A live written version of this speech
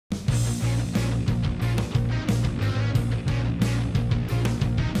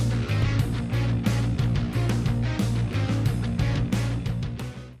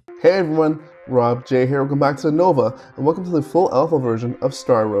Hey everyone, Rob J here, welcome back to the Nova, and welcome to the full alpha version of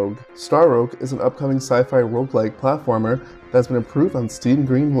Star Rogue. Star Rogue is an upcoming sci-fi roguelike platformer that has been improved on Steam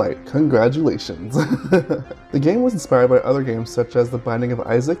Greenlight. Congratulations! The game was inspired by other games such as The Binding of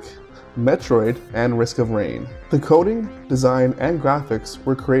Isaac, Metroid, and Risk of Rain. The coding, design, and graphics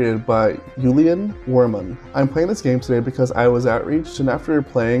were created by Julian Wehrmann. I'm playing this game today because I was outreached, and after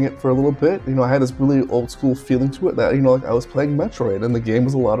playing it for a little bit, I had this really old school feeling to it that, like I was playing Metroid, and the game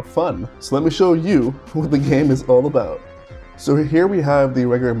was a lot of fun. So let me show you what the game is all about. So here we have the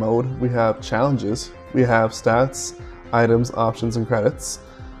regular mode, we have challenges, we have stats, items, options, and credits.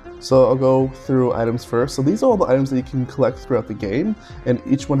 So I'll go through items first. So these are all the items that you can collect throughout the game, and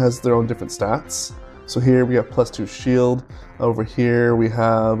each one has their own different stats. So here we have +2 shield, over here we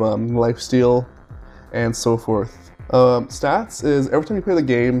have lifesteal, and so forth. Stats is every time you play the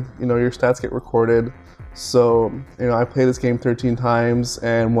game, your stats get recorded. So, I played this game 13 times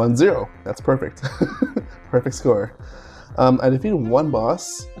and won 0. That's perfect. Perfect score. I defeated one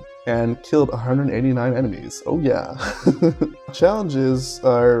boss and killed 189 enemies. Oh yeah. Challenges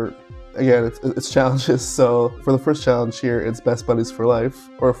are, again, it's challenges. So for the first challenge here, it's Best Buddies for Life,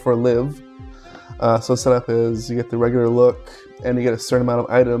 or for Live. So setup is you get the regular look, and you get a certain amount of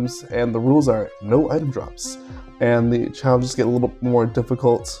items, and the rules are no item drops. And the challenges get a little bit more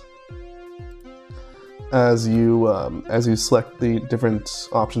difficult as you select the different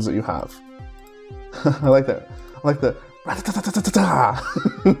options that you have. I like that. I like that. So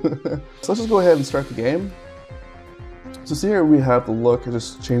let's just go ahead and start the game. So see here we have the look. I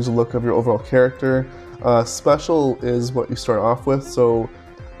just change the look of your overall character. Special is what you start off with. So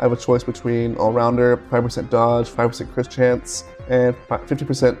I have a choice between all-rounder, 5% dodge, 5% crit chance, and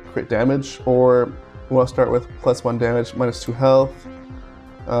 50% crit damage. Or we want to start with +1 damage, -2 health.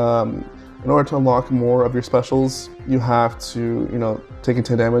 In order to unlock more of your specials, you have to take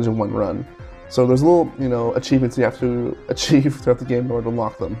 10 damage in one run. So there's little, achievements you have to achieve throughout the game in order to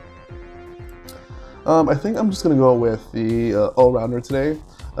unlock them. I think I'm just going to go with the all-rounder today.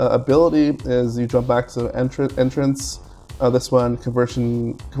 Ability is you jump back to entrance. This one converts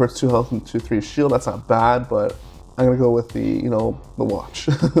 2 health into 3 shield. That's not bad, but I'm going to go with the, the watch.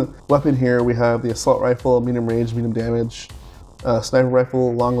 Weapon here, we have the assault rifle, medium range, medium damage. Sniper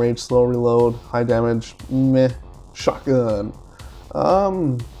rifle, long range, slow reload, high damage, meh. Shotgun.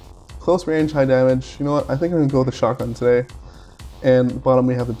 Close range, high damage. You know what? I think I'm going to go with the shotgun today. And at the bottom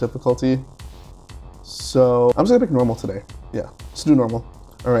we have the difficulty. So I'm just going to pick normal today. Yeah, just do normal.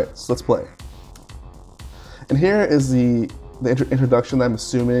 Alright, so let's play. And here is the introduction that I'm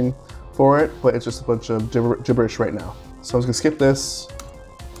assuming for it, but it's just a bunch of gibberish right now. So I'm just going to skip this.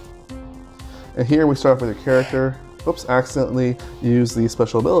 And here we start off with your character. Oops, accidentally used the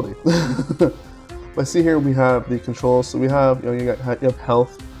special ability. But see here we have the controls. So we have, you have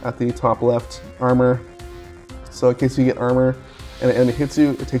health at the top left, armor. So in case you get armor and an enemy hits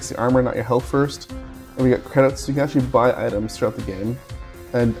you, it takes the armor, not your health first. And we got credits, so you can actually buy items throughout the game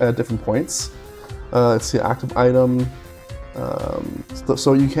and at different points. Let's see, active item.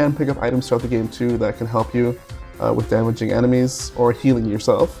 So you can pick up items throughout the game too that can help you with damaging enemies or healing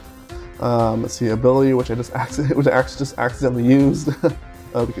yourself. Let's see, ability, which I just accidentally used.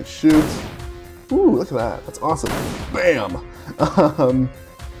 We can shoot. Ooh, look at that. That's awesome. Bam!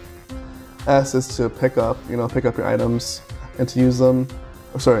 S is to pick up your items and to use them.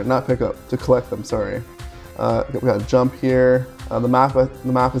 Oh, sorry, not pick up, to collect them, sorry. We got a jump here. The map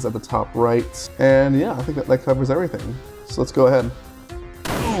is at the top right. And yeah, I think that covers everything. So let's go ahead.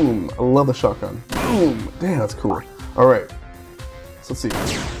 Boom! I love the shotgun. Boom! Damn, that's cool. Alright. So let's see.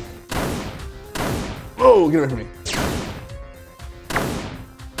 Oh, get away from me.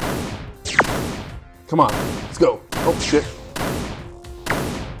 Come on, let's go. Oh, shit.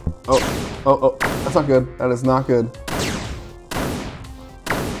 Oh, that's not good. That is not good.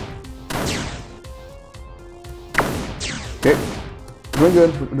 Okay, we're doing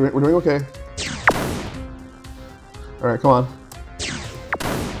good. We're doing okay. All right, come on.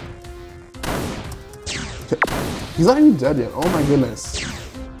 Okay. He's not even dead yet. Oh my goodness.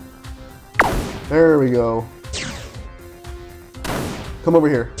 There we go. Come over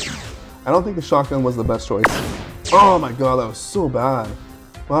here. I don't think the shotgun was the best choice. Oh my god, that was so bad.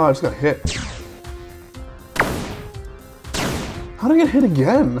 Wow, I just got hit. How did I get hit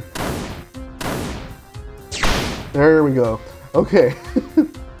again? There we go. Okay.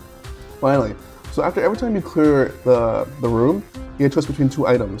 Finally. So after every time you clear the room, you get a choice between 2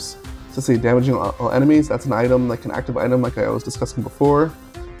 items. So let's see, damaging all enemies, that's an item, like an active item like I was discussing before.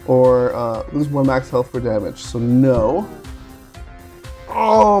 Or lose 1 max health for damage. So no.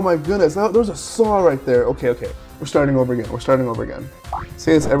 Oh my goodness, there's a saw right there. Okay. We're starting over again.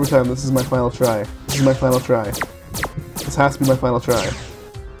 Say this every time. This is my final try. This is my final try. This has to be my final try.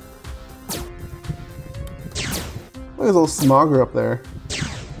 Look at this little smogger up there.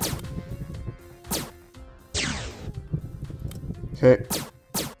 Okay.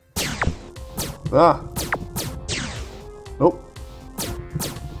 Ah! Nope.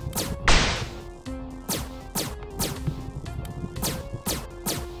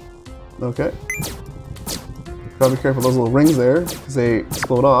 Okay. Gotta be careful of those little rings there, because they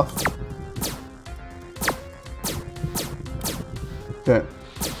explode off. Okay.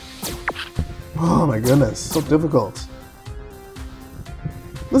 Oh my goodness, so difficult.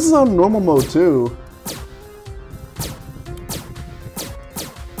 This is on normal mode too.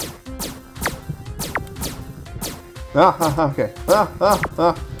 Okay.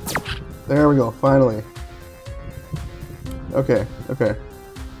 There we go, finally. Okay.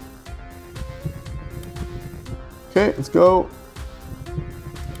 Okay, let's go.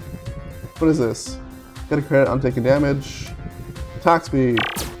 What is this? Get a credit on taking damage. Attack speed.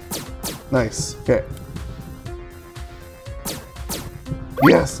 Nice. Okay.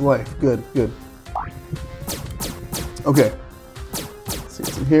 Yes, life. Good. Okay. Let's see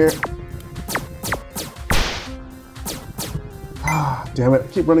what's in here. Ah, damn it. I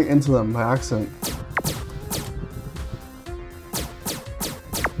keep running into them by accident.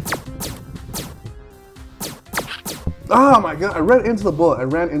 Oh my god, I ran into the bullet.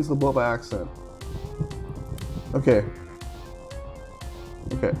 By accident. Okay.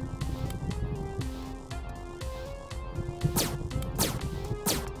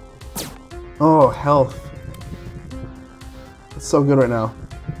 Oh, health. It's so good right now.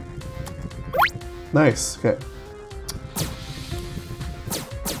 Nice, okay.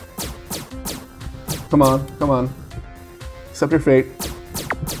 Come on. Accept your fate.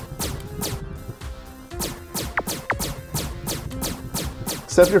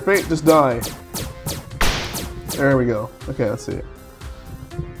 Accept your fate, just die. There we go. Okay, let's see.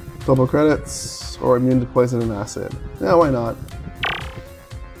 Double credits, or immune to poison and acid. Yeah, why not?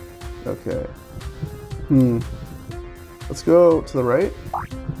 Okay. Let's go to the right.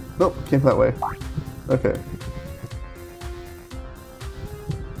 Nope, came that way. Okay.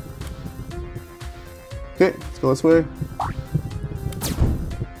 Okay, let's go this way.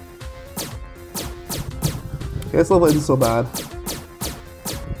 Okay, this level isn't so bad.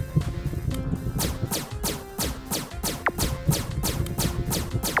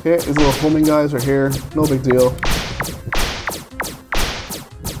 Okay, these little homing guys are here. No big deal.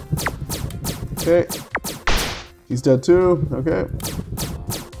 Okay. He's dead too. Okay.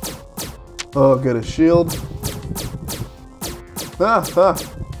 Oh, get a shield.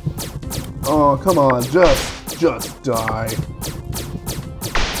 Oh, come on. Just die.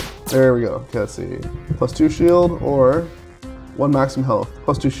 There we go. Okay, let's see. +2 shield or 1 maximum health.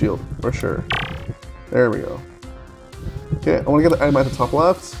 +2 shield, for sure. There we go. Okay, I want to get the item at the top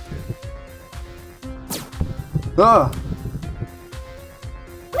left.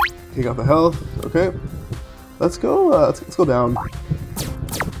 Okay, got the health. Okay, let's go. Let's go down.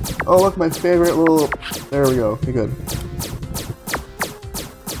 Oh, look, my favorite little. There we go. Okay, good.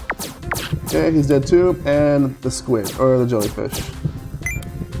 Okay, he's dead too, and the squid or the jellyfish.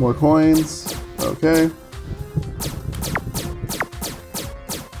 More coins. Okay.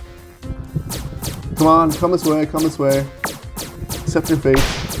 Come on, come this way. Come this way. Accept your fate.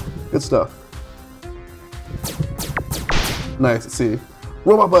 Good stuff. Nice, let's see.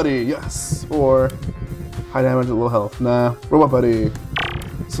 Robot Buddy, yes! Or high damage and low health. Nah, Robot Buddy.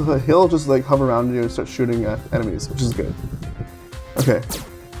 So he'll just like hover around you and start shooting at enemies, which is good. Okay.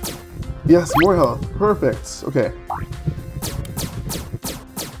 Yes, more health. Perfect. Okay.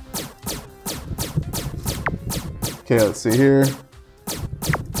 Okay, let's see here.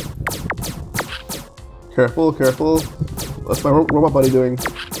 Careful. What's my Robot Buddy doing?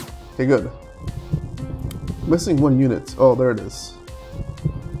 Okay, good. Missing 1 unit. Oh, there it is.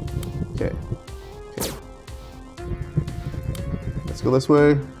 Okay. Let's go this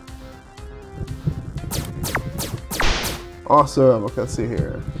way. Awesome. Okay, let's see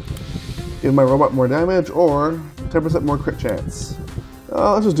here. Give my robot more damage or 10% more crit chance.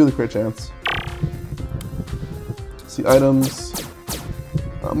 Let's just do the crit chance. See items.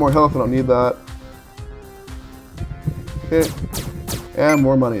 More health, I don't need that. Okay. And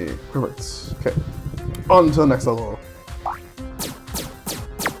more money. Perfect. Okay. On to the next level.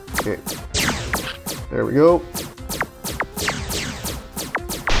 Okay. There we go.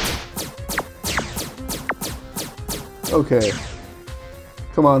 Okay.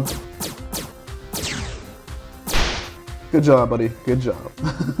 Come on. Good job, buddy. Good job.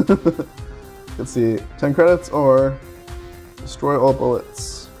 Let's see. 10 credits or Destroy all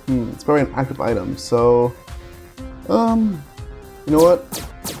bullets. It's probably an active item, so... you know what?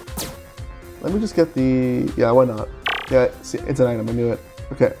 Let me just get the... Yeah, why not? Yeah, see, it's an item, I knew it.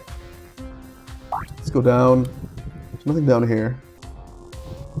 Okay. Let's go down. There's nothing down here.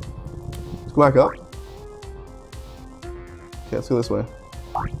 Let's go back up. Okay, let's go this way.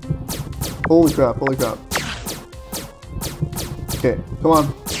 Holy crap, holy crap. Okay, come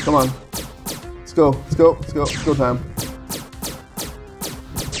on, come on. Let's go, let's go, let's go, it's go time.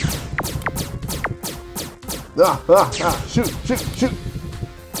 Shoot, shoot, shoot.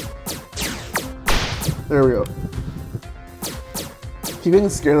 There we go. Keep getting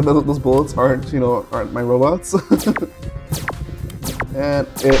scared that those bullets aren't my robots. And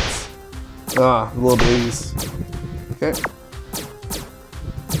it's, little babies. Okay.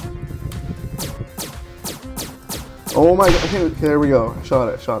 Oh my god, okay, there we go. Shot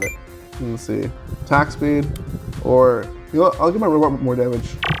it. Let's see. Attack speed, or, you know what, I'll give my robot more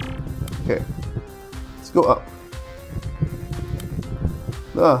damage. Okay. Let's go up.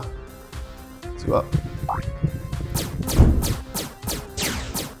 Let's go up.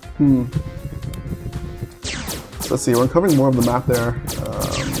 So let's see, we're uncovering more of the map there.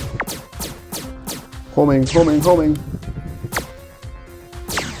 Homing.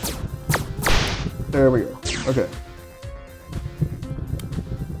 There we go. Okay.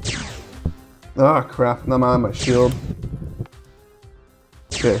 Ah, crap. Not my shield.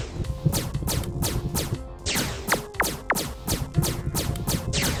 Okay.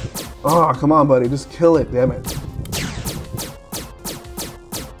 Oh, come on, buddy. Just kill it, damn it.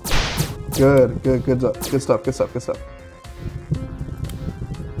 Good stuff.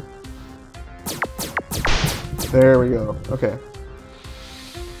 There we go. Okay.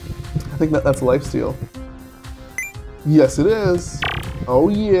 I think that's a lifesteal. Yes, it is. Oh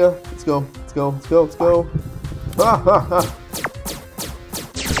yeah. Let's go.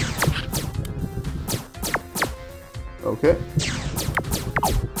 Okay.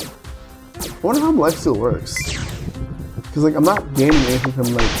 I wonder how lifesteal works. Because like I'm not gaining anything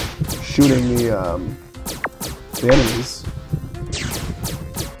from like shooting the enemies.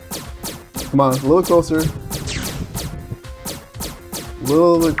 Come on, a little closer. A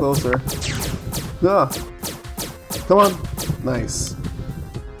little bit closer. Come on. Nice.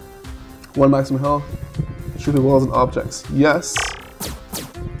 1 maximum health. Shoot the walls and objects. Yes.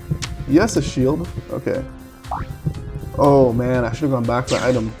 Yes, a shield. Okay. Oh man, I should have gone back for that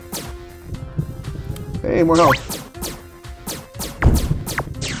item. Hey, more health.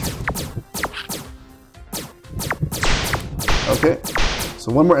 Okay.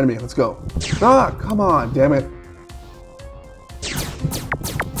 So one more enemy. Let's go. Come on, damn it.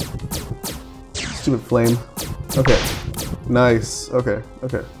 Stupid flame. Okay. Nice. Okay.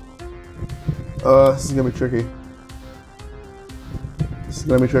 This is gonna be tricky.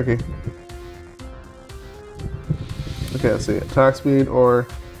 Okay, let's see. Attack speed or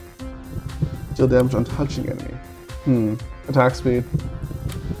deal damage on touching enemy. Attack speed.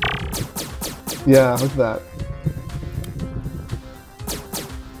 Yeah, look at that.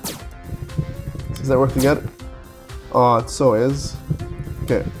 Is that worth to get? Oh, it so is.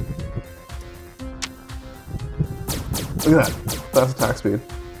 Okay. Look at that. That's attack speed.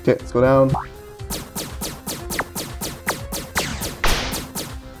 Okay, let's go down.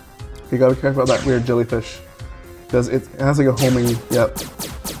 You gotta be careful about that weird jellyfish. Because it has like a homing, yep.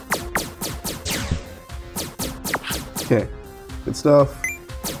 Okay, good stuff.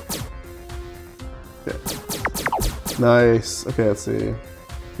 Okay. Nice. Okay, let's see.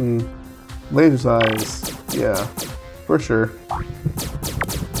 Laser size. Yeah, for sure.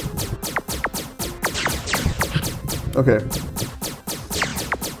 Okay.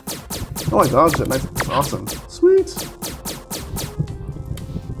 Oh, I dodged it. Nice. Awesome. Sweet.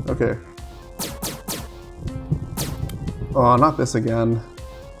 Okay. Oh, not this again.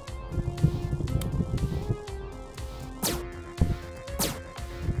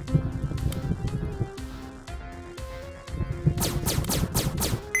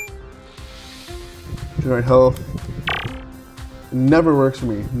 Generate health. It never works for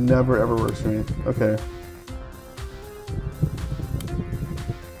me. Never ever works for me. Okay.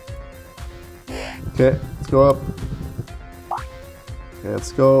 Okay, let's go up. Okay,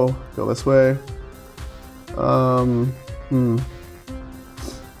 let's go. Go this way.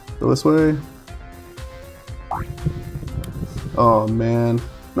 Go this way. Oh man.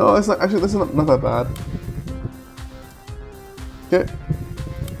 No, it's not actually this is not that bad. Okay.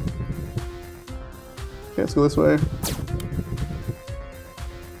 Okay, let's go this way.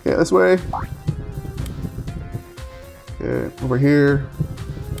 Okay, this way. Okay, over here.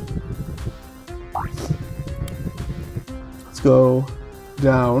 Let's go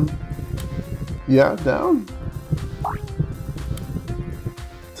down. Yeah, down.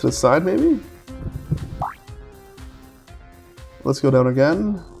 To the side, maybe? Let's go down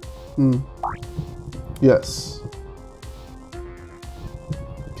again. Yes.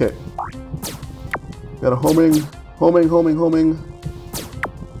 Okay. Got a homing.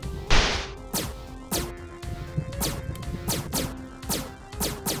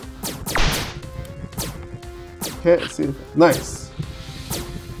 Okay, let's see. Nice.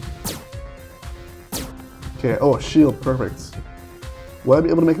 Okay, oh, a shield, perfect. Will I be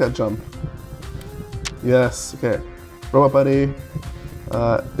able to make that jump? Yes, okay. Robot buddy,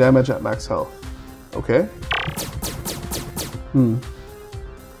 damage at max health. Okay.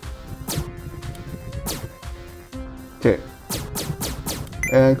 Okay.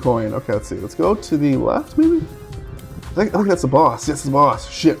 And coin. Okay, let's see. Let's go to the left, maybe? I think that's the boss. Yes, it's the boss.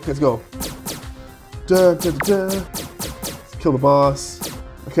 Shit, let's go. Let's kill the boss.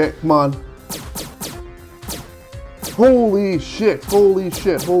 Okay, come on. Holy shit, holy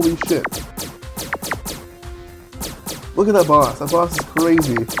shit, holy shit. Look at that boss. That boss is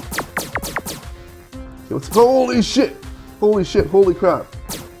crazy. Okay, holy shit! Holy shit, holy crap.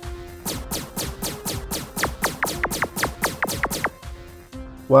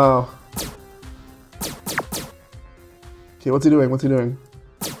 Wow. Okay, what's he doing? What's he doing?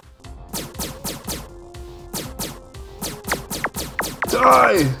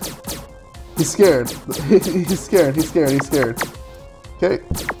 Die! He's scared. He's scared. He's scared. He's scared. Okay.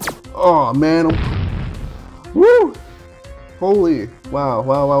 Oh man. Woo! Holy. Wow.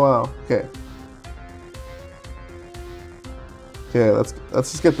 Wow. Wow. Wow. Okay. Okay. Let's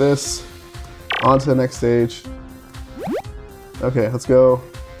just get this on to the next stage. Okay. Let's go.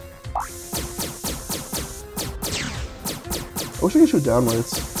 I wish I could shoot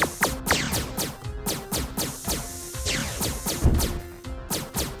downwards.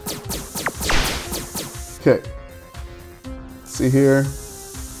 Okay. Let's see here.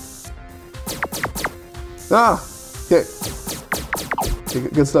 Ah! Okay. Okay,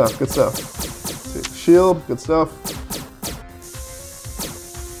 good stuff, good stuff. See, shield, good stuff.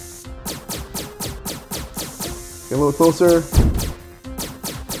 Get a little closer.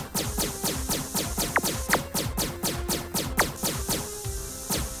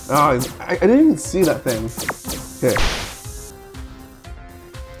 Ah, I didn't even see that thing. Okay.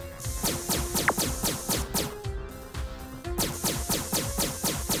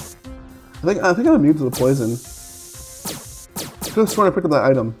 I think I'm immune to the poison. Could have sworn I picked up that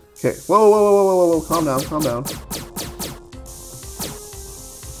item. Okay. Whoa, whoa, whoa, whoa, whoa, whoa, calm down, calm down.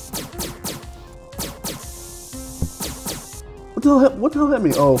 What the hell hit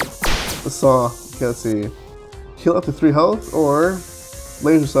me? Oh, the saw. Okay, let's see. Heal up to 3 health or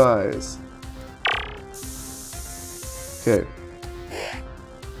laser size. Okay.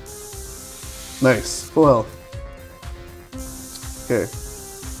 Nice. Full health. Okay.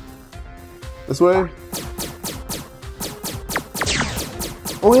 This way.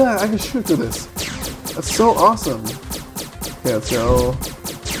 Oh yeah, I can shoot through this. That's so awesome. Okay, let's go.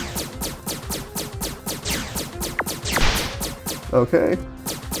 Okay.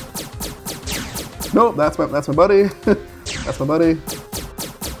 Nope, that's my buddy. That's my buddy.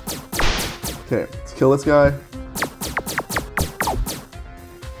 Okay, let's kill this guy.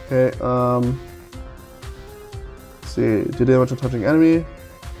 Okay, let's see, do damage to touching enemy.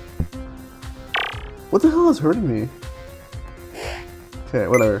 What the hell is hurting me? Okay,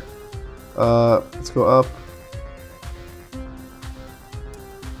 whatever. Let's go up.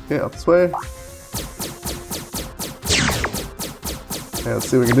 Okay, up this way. Okay, let's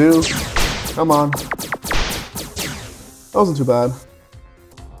see what we can do. Come on. That wasn't too bad.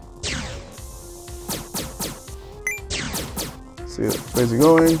 Let's see, where's he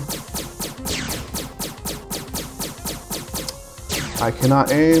going? I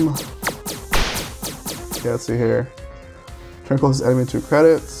cannot aim. Okay, let's see here. Turn closest enemy 2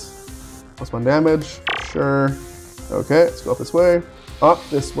 credits. Plus 1 damage. Sure. Okay, let's go up this way. Up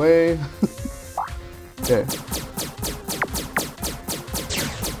this way. Okay.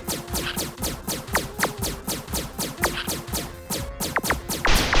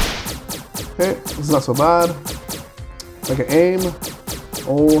 Okay, this is not so bad. I can aim.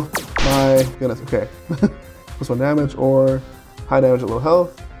 Oh my goodness. Okay. Plus 1 damage or high damage at low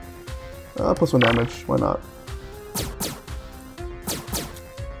health. Plus 1 damage. Why not?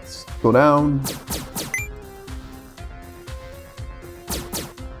 Let's go down.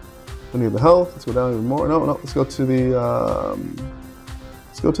 We need the health. Let's go down even more. No, let's go to the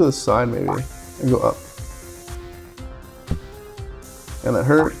side maybe and go up. And that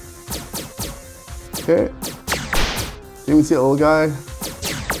hurt. Okay. Didn't even see a little guy.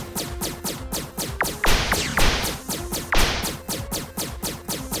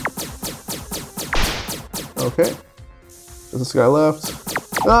 Okay. There's this guy left.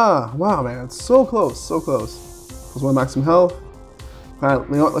 Ah, wow, man. It's so close, so close. Just want to max some health. Alright,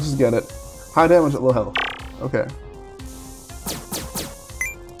 you know what? Let's just get it. High damage at low health. Okay.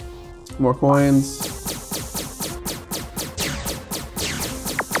 More coins.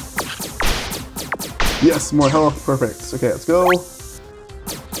 Yes, more health. Perfect. Okay, let's go.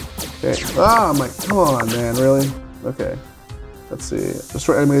 Okay. Ah, my. Come on, man. Really? Okay. Let's see.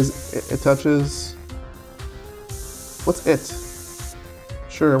 Destroy enemies it touches. What's it?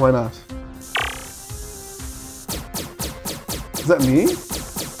 Sure, why not? Is that me?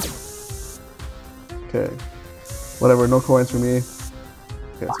 Okay. Whatever, no coins for me.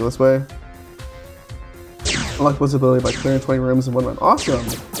 Okay, let's go this way. Unlock visibility by clearing 20 rooms in 1 run. Awesome!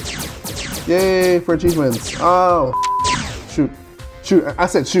 Yay for achievements. Oh! Shoot. Shoot. I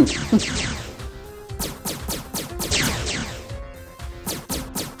said shoot.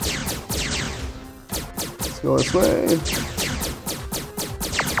 Let's go this way.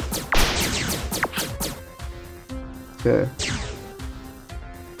 Okay.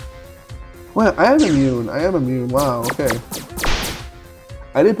 Well, I am immune. I am immune. Wow, okay.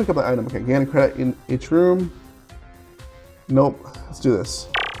 I did pick up an item. Okay, gain a credit in each room. Nope. Let's do this.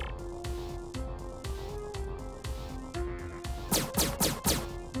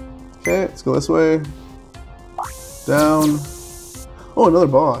 Okay, let's go this way. Down. Oh, another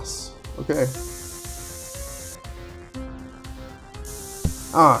boss. Okay.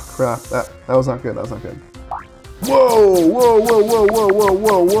 Ah, crap. That was not good. That was not good. Whoa! Whoa! Whoa! Whoa! Whoa! Whoa!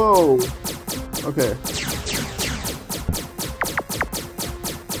 Whoa! Whoa! Okay.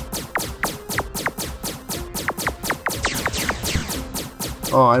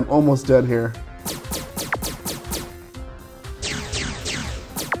 Oh, I'm almost dead here.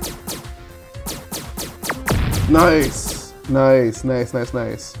 Nice! Nice, nice, nice,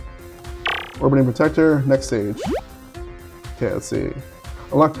 nice. Orbiting Protector, next stage. Okay, let's see.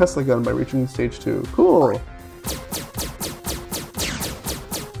 Unlock Tesla gun by reaching stage 2. Cool!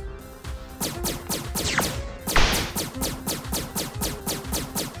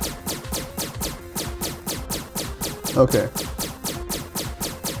 Okay.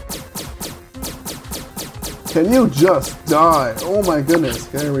 Can you just die? Oh my goodness.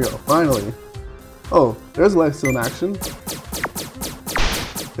 Okay, here we go. Finally. Oh, there's life steal in action.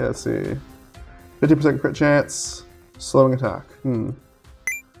 Okay, let's see. 50% crit chance. Slowing attack.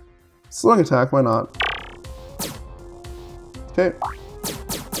 Slowing attack, why not? Okay.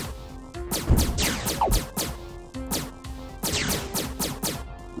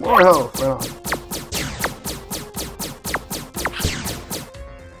 More health, right on.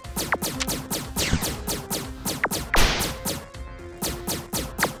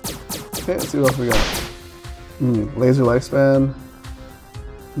 Okay, let's see what else we got. Laser lifespan.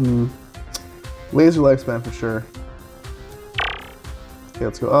 Laser lifespan for sure. Okay,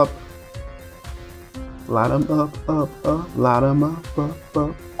 let's go up. Light 'em up, up, up. Light 'em up, up,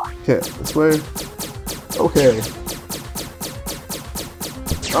 up. Okay, this way. Okay.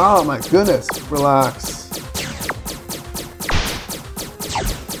 Oh my goodness, relax.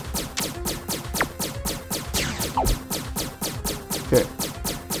 Okay.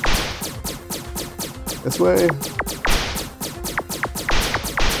 This way.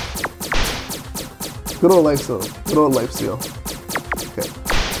 Good old life steal. Good old life steal. Okay.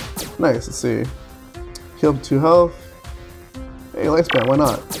 Nice, let's see. Healed 2 health. Hey, lifespan, why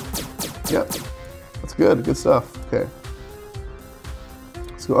not? Yep. That's good. Good stuff. Okay.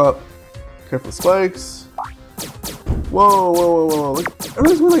 Let's go up. Careful with spikes. Whoa, whoa, whoa, whoa. Look,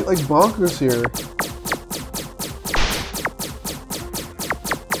 everything's going like bonkers here.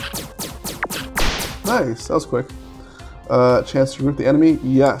 Nice, that was quick. Chance to root the enemy?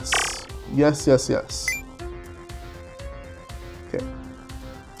 Yes. Yes, yes, yes. Okay.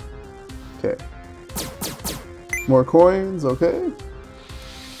 Okay. More coins, okay.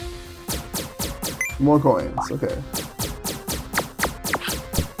 More coins, okay.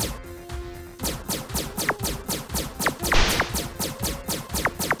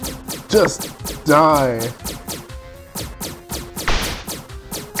 Just die.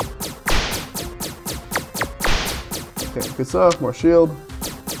 Okay, good stuff, more shield.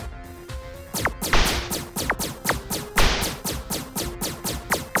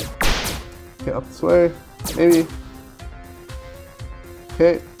 Okay, up this way, maybe.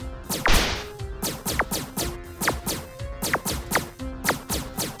 Okay.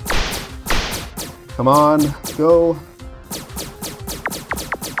 Come on, let's go.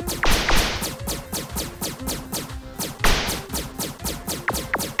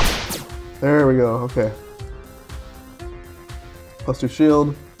 There we go, okay. +2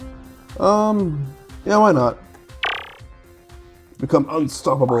 shield. Yeah, why not? Become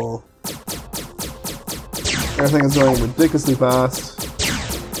unstoppable. Everything is going ridiculously fast.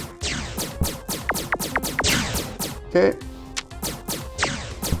 Okay.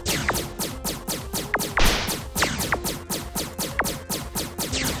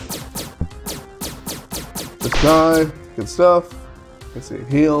 Just die. Good stuff. Let's see.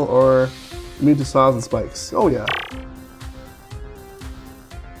 Heal or immune to saws and spikes. Oh yeah.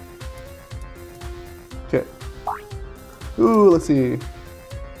 Okay. Ooh, let's see.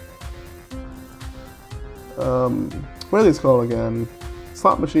 What are these called again?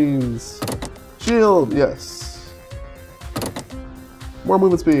 Slot machines. Shield, yes. More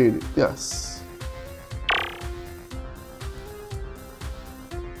movement speed, yes.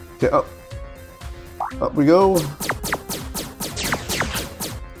 Okay, up. Up we go.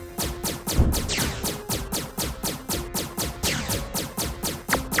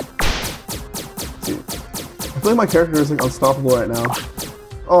 See. I feel like my character is like unstoppable right now.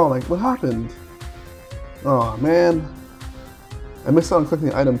 Oh, like what happened? Oh man. I missed out on clicking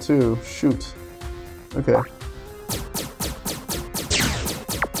the item too. Shoot. Okay.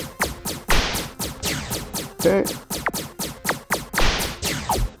 Okay.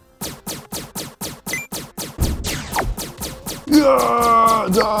 Yeah,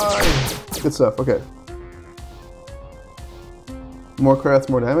 die! Good stuff, okay. More crits,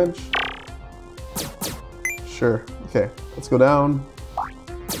 more damage? Sure, okay. Let's go down.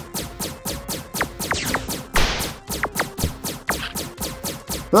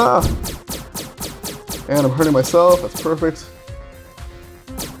 Ah! And I'm hurting myself, that's perfect.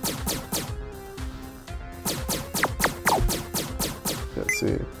 Let's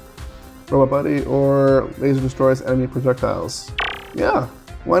see. Robot buddy or laser destroys enemy projectiles. Yeah,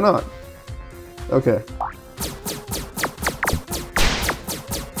 why not? Okay.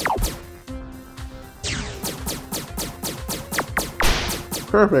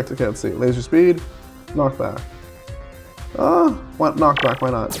 Perfect, okay, let's see. Laser speed, knockback. Knockback,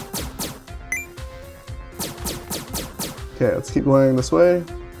 why not? Okay, let's keep going this way.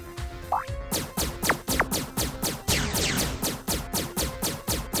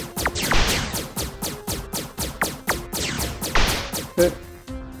 Okay.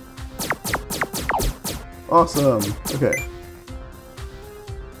 Awesome, okay.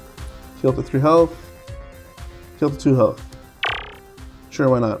 Heal to 3 health. Heal to 2 health. Sure,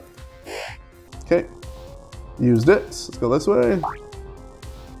 why not? Okay. Used it. Let's go this way.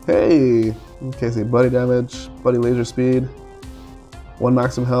 Hey! Okay, see, buddy damage, buddy laser speed, 1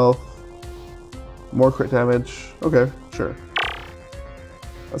 maximum health, more crit damage. Okay, sure.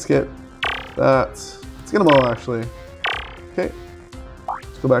 Let's get that. Let's get them all, actually. Okay.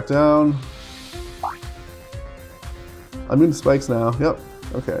 Let's go back down. I'm doing spikes now. Yep.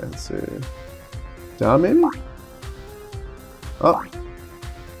 Okay, let's see. Down, maybe? Up.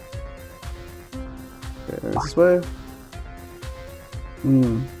 Okay, there's this way.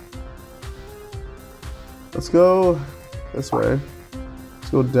 Let's go this way. Let's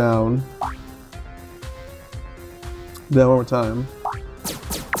go down. Down one more time.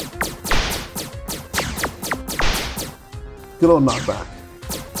 Good old knockback.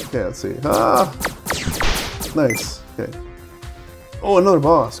 Okay, let's see. Ah! Nice. Okay. Oh, another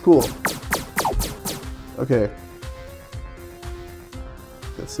boss. Cool. Okay.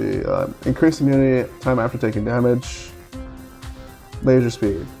 Let's see. Increased immunity time after taking damage. Laser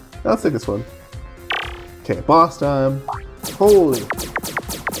speed. Let's take this one. Okay, boss time. Holy.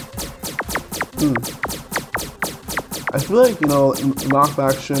 I feel like, you know,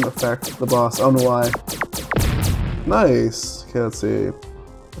 knockback shouldn't affect the boss. I don't know why. Nice. Okay, let's see.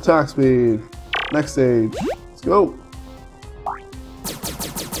 Attack speed. Next stage. Let's go.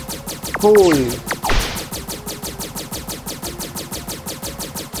 Holy.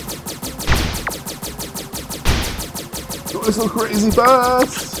 Going so crazy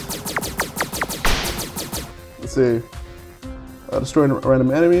fast. Let's see. Destroy a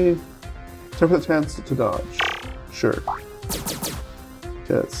random enemy. 10% chance to dodge. Sure.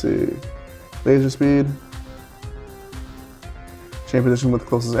 Okay, let's see. Laser speed. Change position with the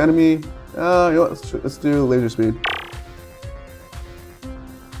closest enemy. You know what? Let's do laser speed.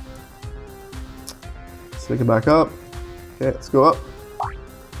 Let's take it back up. Okay, let's go up.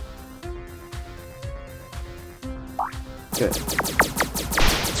 Okay.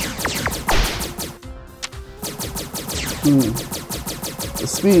 The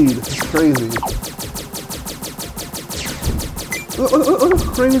speed is crazy. Look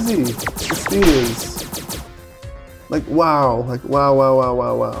how crazy the speed is. Like, wow. Like,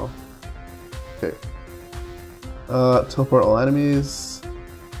 wow. Teleport all enemies.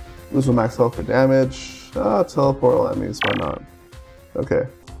 Lose one max health for damage. Teleport all enemies, why not? Okay.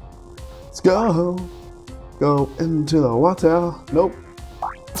 Let's go! Go into the water. Nope.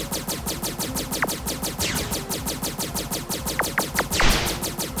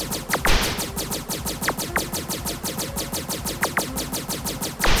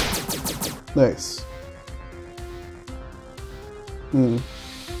 Nice.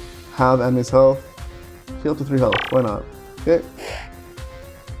 Have enemy's health. Heal to 3 health. Why not? Okay.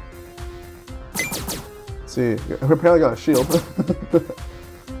 Let's see. I apparently got a shield.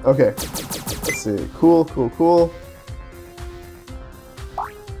 Okay. Let's see. Cool, cool, cool.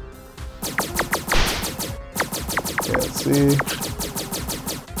 Okay, let's see.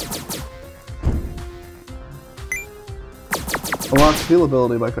 Unlocks heal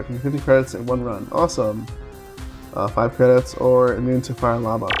ability by collecting 50 credits in 1 run. Awesome. 5 credits or immune to fire and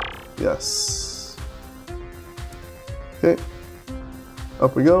lava. Yes. Okay.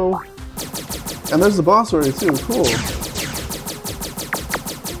 Up we go. And there's the boss already too. Cool.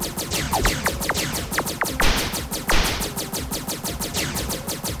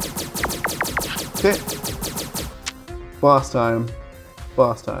 Okay. Boss time.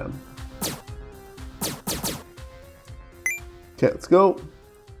 Boss time. Okay, let's go.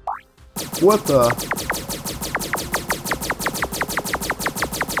 What the?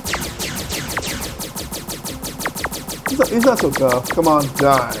 He's not so tough. Come on,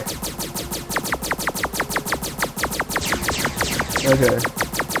 die. Okay.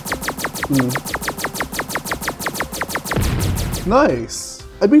 Nice.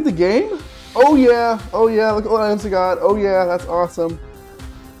 I beat the game? Oh yeah. Oh yeah. Look at what items I got. Oh yeah. That's awesome.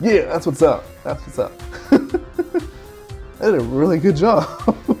 Yeah, that's what's up. That's what's up. I did a really good job.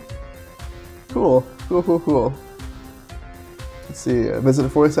 Cool. Cool, cool, cool. Let's see. I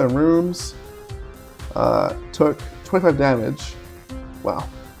visited 47 rooms. Took 25 damage. Wow.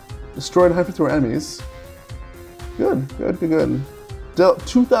 Destroyed 154 enemies. Good, good, good, good. Dealt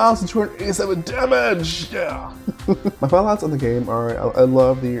 2,287 damage! Yeah! My final thoughts on the game are, I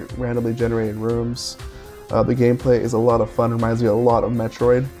love the randomly generated rooms. The gameplay is a lot of fun, reminds me a lot of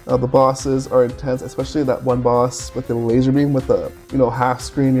Metroid. The bosses are intense, especially that one boss with the laser beam with the, half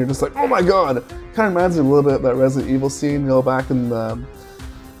screen. You're just like, oh my god! Kind of reminds me a little bit of that Resident Evil scene, back in the...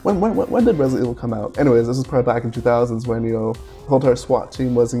 When did Resident Evil come out? Anyways, this was probably back in 2000s when, the whole entire SWAT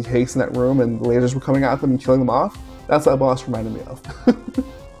team was encased in that room and lasers were coming at them and killing them off. That's what that boss reminded me of.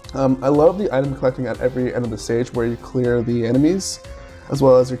 I love the item collecting at every end of the stage where you clear the enemies, as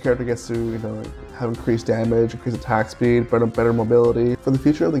well as your character gets to, have increased damage, increased attack speed, better mobility. For the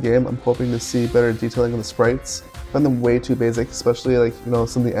future of the game, I'm hoping to see better detailing of the sprites. I find them way too basic, especially some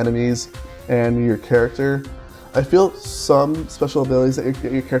of the enemies and your character. I feel some special abilities that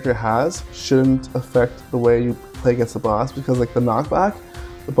your character has shouldn't affect the way you play against the boss, because the knockback,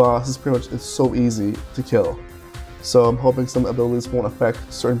 the boss is pretty much, it's so easy to kill. So I'm hoping some abilities won't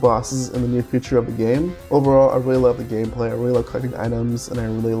affect certain bosses in the near future of the game. Overall, I really love the gameplay, I really love collecting items, and I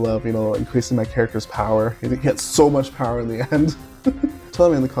really love, increasing my character's power. He gets so much power in the end.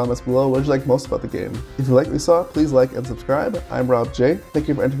 Tell me in the comments below what you like most about the game. If you like what you saw, please like and subscribe. I'm Rob J. Thank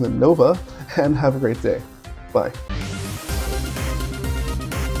you for entering the Nova, and have a great day. Bye.